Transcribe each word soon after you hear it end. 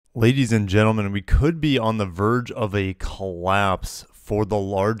Ladies and gentlemen, we could be on the verge of a collapse for the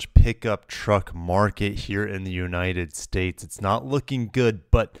large pickup truck market here in the United States. It's not looking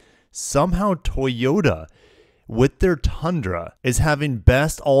good, but somehow Toyota, with their Tundra, is having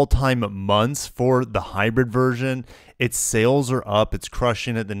best all-time months for the hybrid version. Its sales are up. It's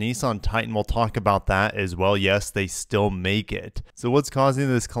crushing it. The Nissan Titan, we'll talk about that as well. Yes, they still make it. So what's causing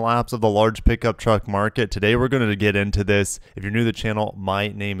this collapse of the large pickup truck market? Today, we're going to get into this. If you're new to the channel, my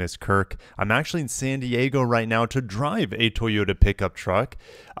name is Kirk. I'm actually in San Diego right now to drive a Toyota pickup truck.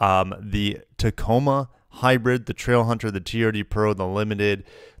 The Tacoma Hybrid, the Trailhunter, the TRD Pro, the Limited,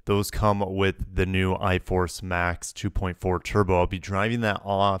 those come with the new iForce Max 2.4 Turbo. I'll be driving that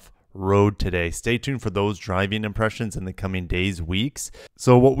off road today. Stay tuned for those driving impressions in the coming days, weeks.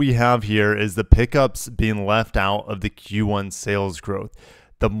 So what we have here is the pickups being left out of the Q1 sales growth.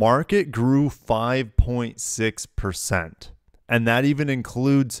 The market grew 5.6%, and that even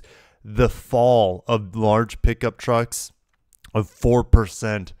includes the fall of large pickup trucks of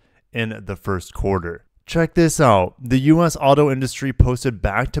 4% in the first quarter. Check this out. The U.S. auto industry posted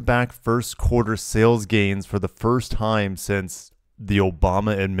back-to-back first quarter sales gains for the first time since the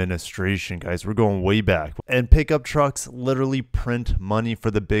Obama administration, guys. We're going way back. And pickup trucks literally print money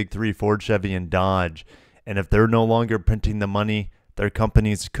for the big three, Ford, Chevy, and Dodge. And if they're no longer printing the money, their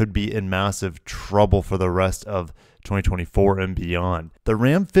companies could be in massive trouble for the rest of 2024 and beyond. The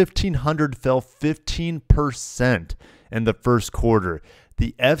Ram 1500 fell 15% in the first quarter.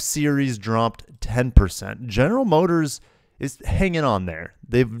 The F-Series dropped 10%. General Motors is hanging on there.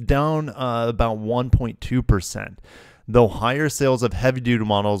 They've down about 1.2%. Though higher sales of heavy-duty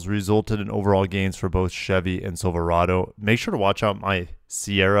models resulted in overall gains for both Chevy and Silverado. Make sure to watch out my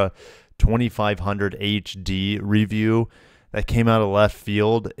Sierra 2500 HD review that came out of left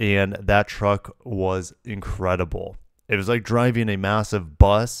field, and that truck was incredible. It was like driving a massive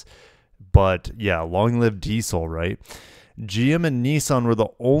bus, but yeah, long-lived diesel, right? GM and Nissan were the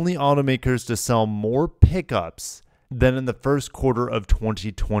only automakers to sell more pickups than in the first quarter of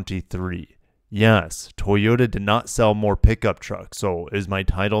 2023. Yes, Toyota did not sell more pickup trucks. So is my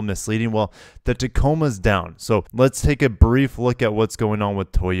title misleading? Well, the Tacoma's down. So let's take a brief look at what's going on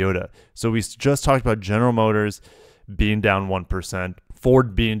with Toyota. So we just talked about General Motors being down 1%,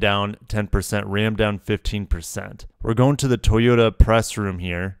 Ford being down 10%, Ram down 15%. We're going to the Toyota press room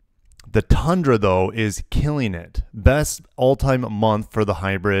here. The Tundra, though, is killing it. Best all-time month for the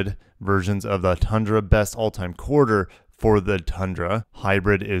hybrid versions of the Tundra. Best all-time quarter for the Tundra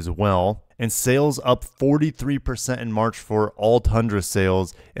hybrid as well. And sales up 43% in March for all Tundra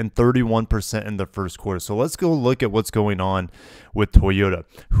sales and 31% in the first quarter. So let's go look at what's going on with Toyota,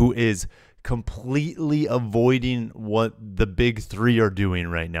 who is completely avoiding what the big three are doing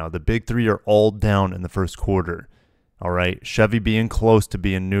right now. The big three are all down in the first quarter. All right, Chevy being close to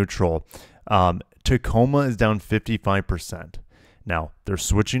being neutral. Tacoma is down 55%. Now, they're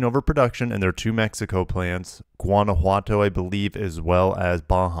switching over production in their two Mexico plants, Guanajuato, I believe, as well as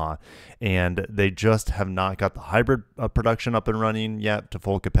Baja. And they just have not got the hybrid production up and running yet to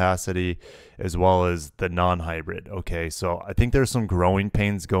full capacity, as well as the non-hybrid. Okay, so I think there's some growing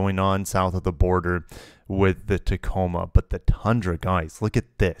pains going on south of the border with the Tacoma. But the Tundra, guys, look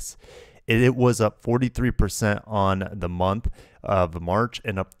at this. It was up 43% on the month of March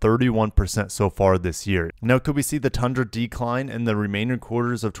and up 31% so far this year. Now, could we see the Tundra decline in the remaining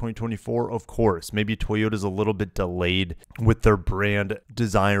quarters of 2024? Of course. Maybe Toyota's a little bit delayed with their brand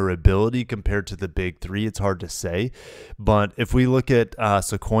desirability compared to the big three. It's hard to say. But if we look at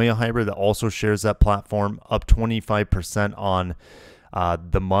Sequoia Hybrid, that also shares that platform, up 25% on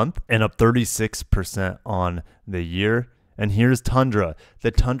the month and up 36% on the year. And here's Tundra.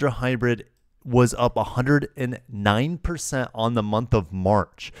 The Tundra Hybrid was up 109% on the month of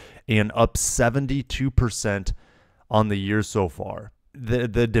March and up 72% on the year so far. The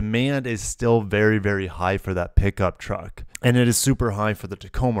demand is still very, very high for that pickup truck. And it is super high for the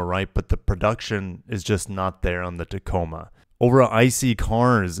Tacoma, right? But the production is just not there on the Tacoma. Over at IC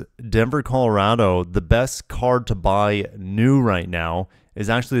Cars, Denver, Colorado, the best car to buy new right now is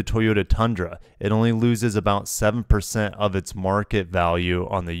actually the Toyota Tundra. It only loses about 7% of its market value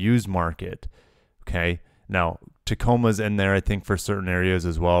on the used market. Okay, now Tacoma's in there, I think, for certain areas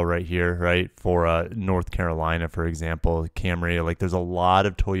as well, right here, right? For North Carolina, for example, Camry. Like, there's a lot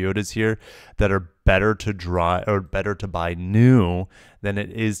of Toyotas here that are better to drive or better to buy new than it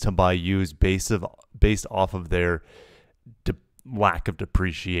is to buy used, based off of their lack of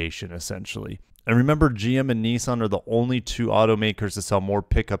depreciation, essentially. And remember, GM and Nissan are the only two automakers to sell more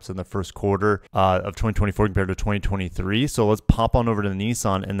pickups in the first quarter of 2024 compared to 2023. So let's pop on over to the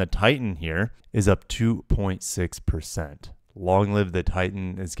Nissan, and the Titan here is up 2.6%. Long Live the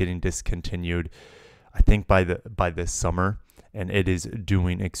Titan is getting discontinued, I think by this summer, and it is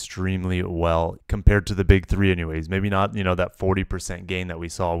doing extremely well compared to the big three anyways. Maybe not, that 40% gain that we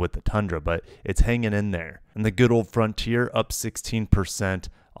saw with the Tundra, but it's hanging in there. And the good old Frontier up 16%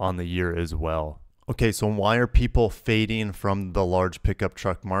 on the year as well. Okay, so why are people fading from the large pickup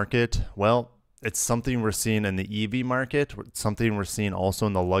truck market? Well, it's something we're seeing in the EV market, something we're seeing also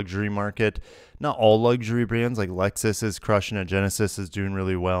in the luxury market. Not all luxury brands, like Lexus is crushing it, Genesis is doing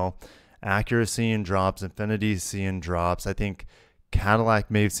really well. Acura seeing drops, Infiniti seeing drops. I think Cadillac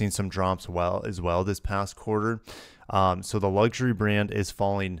may have seen some drops as well this past quarter. So the luxury brand is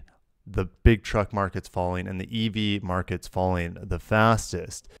falling, the big truck market's falling, and the EV market's falling the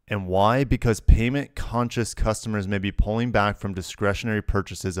fastest. And why? Because payment conscious customers may be pulling back from discretionary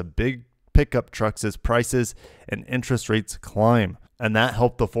purchases of big pickup trucks as prices and interest rates climb. And that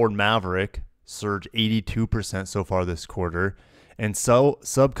helped the Ford Maverick surge 82% so far this quarter. And so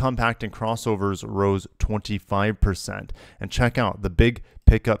subcompact and crossovers rose 25%. And check out the big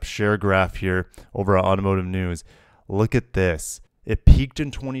pickup share graph here over at Automotive News. Look at this. It peaked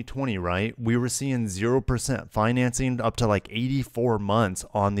in 2020, right? We were seeing 0% financing up to like 84 months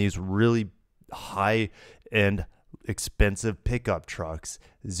on these really high-end expensive pickup trucks.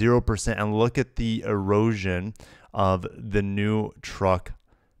 0%. And look at the erosion of the new truck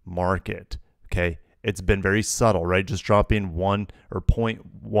market. Okay. It's been very subtle, right? Just dropping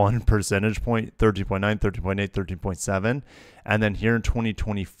 0.1 percentage point, 13.9, 13.8, 13.7. And then here in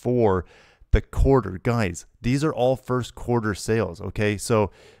 2024, the quarter, guys, these are all first quarter sales, okay?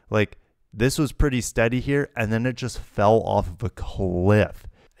 So like this was pretty steady here, and then it just fell off of a cliff.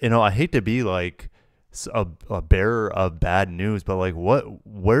 I hate to be like a bearer of bad news, but like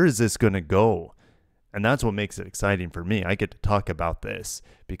where is this going to go? And that's what makes it exciting for me. I get to talk about this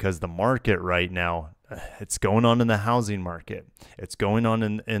because the market right now, it's going on in the housing market. It's going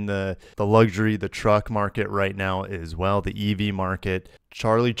on in the luxury, the truck market right now as well, the EV market.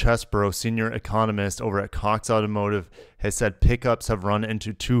 Charlie Chesbrough, senior economist over at Cox Automotive, has said pickups have run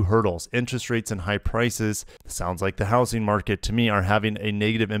into two hurdles. Interest rates and high prices, sounds like the housing market to me, are having a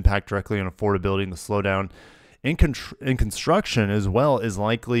negative impact directly on affordability, and the slowdown in construction as well is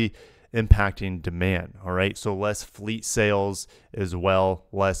likely impacting demand. All right. So less fleet sales as well,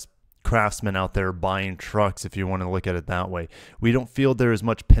 less craftsmen out there buying trucks, if you want to look at it that way. We don't feel there is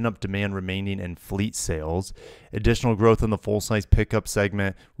much pent-up demand remaining in fleet sales. Additional growth in the full-size pickup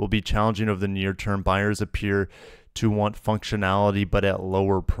segment will be challenging over the near term. Buyers appear to want functionality, but at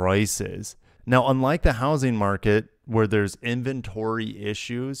lower prices. Now, unlike the housing market, where there's inventory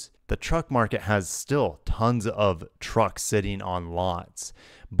issues, the truck market has still tons of trucks sitting on lots.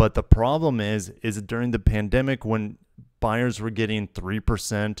 But the problem is during the pandemic, when buyers were getting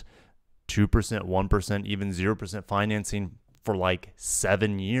 3%, 2%, 1%, even 0% financing for like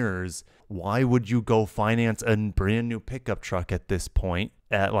 7 years, why would you go finance a brand new pickup truck at this point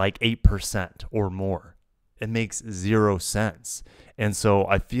at like 8% or more? It makes 0 sense. And so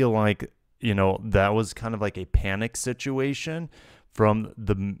I feel like, that was kind of like a panic situation from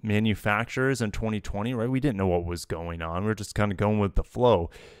the manufacturers in 2020, right? We didn't know what was going on. We were just kind of going with the flow,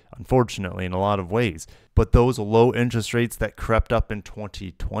 unfortunately, in a lot of ways. But those low interest rates that crept up in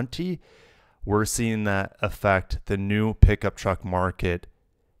 2020, we're seeing that affect the new pickup truck market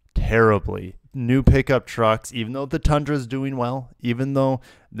terribly. New pickup trucks, even though the Tundra is doing well, even though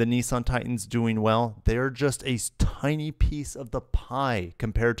the Nissan Titan's doing well, they're just a tiny piece of the pie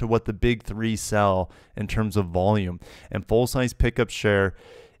compared to what the big three sell in terms of volume. And full-size pickup share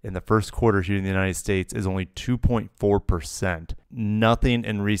in the first quarter here in the United States is only 2.4%. Nothing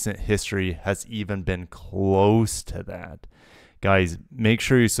in recent history has even been close to that. Guys, make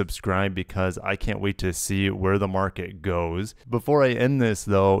sure you subscribe because I can't wait to see where the market goes. Before I end this,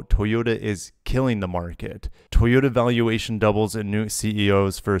 though, Toyota is killing the market. Toyota valuation doubles in new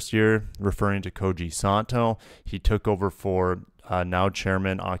CEO's first year, referring to Koji Sato. He took over for now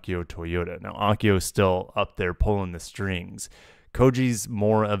chairman Akio Toyoda. Now, Akio's still up there pulling the strings. Koji's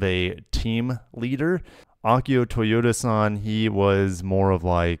more of a team leader. Akio Toyoda-san, he was more of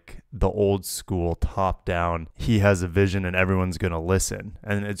like the old school top down. He has a vision and everyone's going to listen.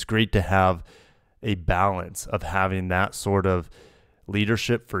 And it's great to have a balance of having that sort of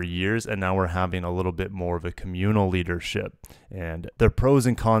leadership for years. And now we're having a little bit more of a communal leadership. And there are pros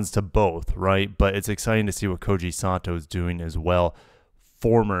and cons to both, right? But it's exciting to see what Koji Sato is doing as well.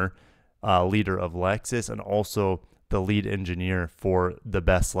 Former leader of Lexus and also the lead engineer for the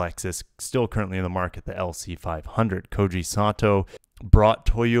best Lexus, still currently in the market, the LC500. Koji Sato brought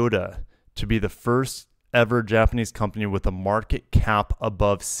Toyota to be the first ever Japanese company with a market cap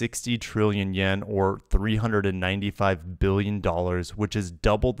above 60 trillion yen or $395 billion, which is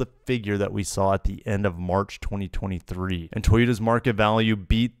double the figure that we saw at the end of March 2023. And Toyota's market value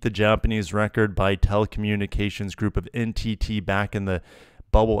beat the Japanese record by telecommunications group of NTT back in the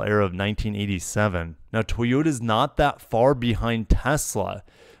bubble era of 1987. Now, Toyota's not that far behind Tesla.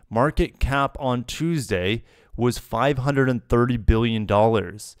 Market cap on Tuesday was $530 billion.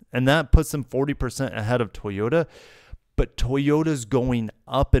 And that puts them 40% ahead of Toyota. But Toyota's going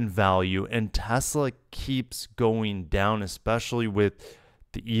up in value and Tesla keeps going down, especially with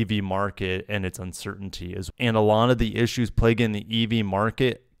the EV market and its uncertainty. And a lot of the issues plaguing the EV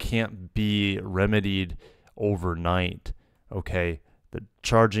market can't be remedied overnight. Okay. The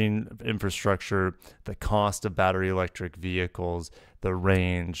charging infrastructure, the cost of battery electric vehicles, the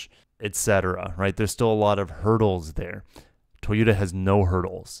range, etc. Right? There's still a lot of hurdles there. Toyota has no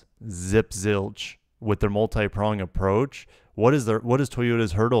hurdles. Zip zilch with their multi-prong approach. What is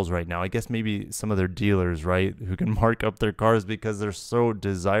Toyota's hurdles right now? I guess maybe some of their dealers, right, who can mark up their cars because they're so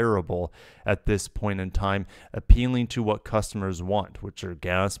desirable at this point in time, appealing to what customers want, which are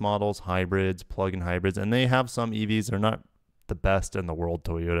gas models, hybrids, plug-in hybrids, and they have some EVs. They're not the best in the world,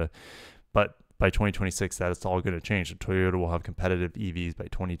 Toyota, but by 2026 that's all going to change. So Toyota will have competitive EVs by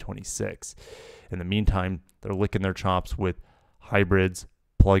 2026. In the meantime, they're licking their chops with hybrids,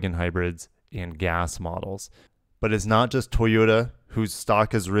 plug-in hybrids, and gas models. But it's not just Toyota whose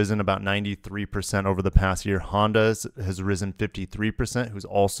stock has risen about 93% over the past year. Honda has risen 53%, who's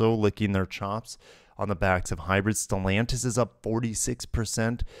also licking their chops on the backs of hybrids. Stellantis is up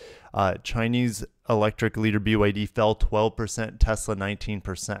 46%. Chinese electric leader BYD fell 12%, Tesla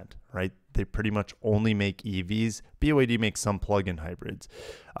 19%, right? They pretty much only make EVs. BYD makes some plug-in hybrids,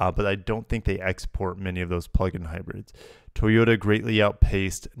 but I don't think they export many of those plug-in hybrids. Toyota greatly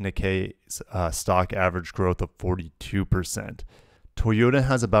outpaced Nikkei's stock average growth of 42%. Toyota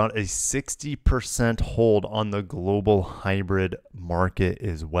has about a 60% hold on the global hybrid market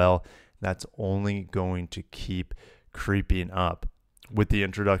as well. That's only going to keep creeping up with the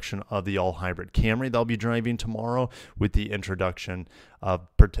introduction of the all-hybrid Camry they'll be driving tomorrow, with the introduction of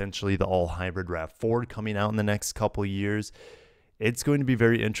potentially the all-hybrid RAV4 coming out in the next couple of years. It's going to be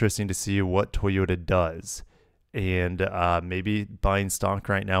very interesting to see what Toyota does. And maybe buying stock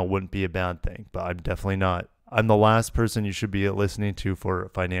right now wouldn't be a bad thing, but I'm definitely not. I'm the last person you should be listening to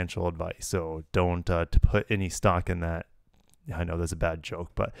for financial advice, so don't to put any stock in that. I know that's a bad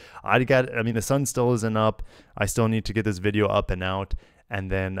joke, but the sun still isn't up. I still need to get this video up and out.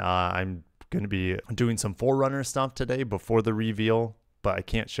 And then I'm going to be doing some 4Runner stuff today before the reveal, but I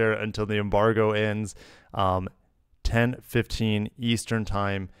can't share it until the embargo ends. 10:15 Eastern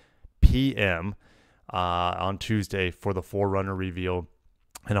time PM on Tuesday for the 4Runner reveal.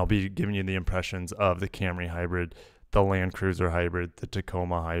 And I'll be giving you the impressions of the Camry hybrid, the Land Cruiser hybrid, the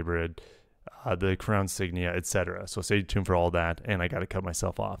Tacoma hybrid, the Crown Signia, etc. So stay tuned for all that, and I got to cut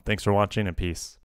myself off. Thanks for watching, and peace.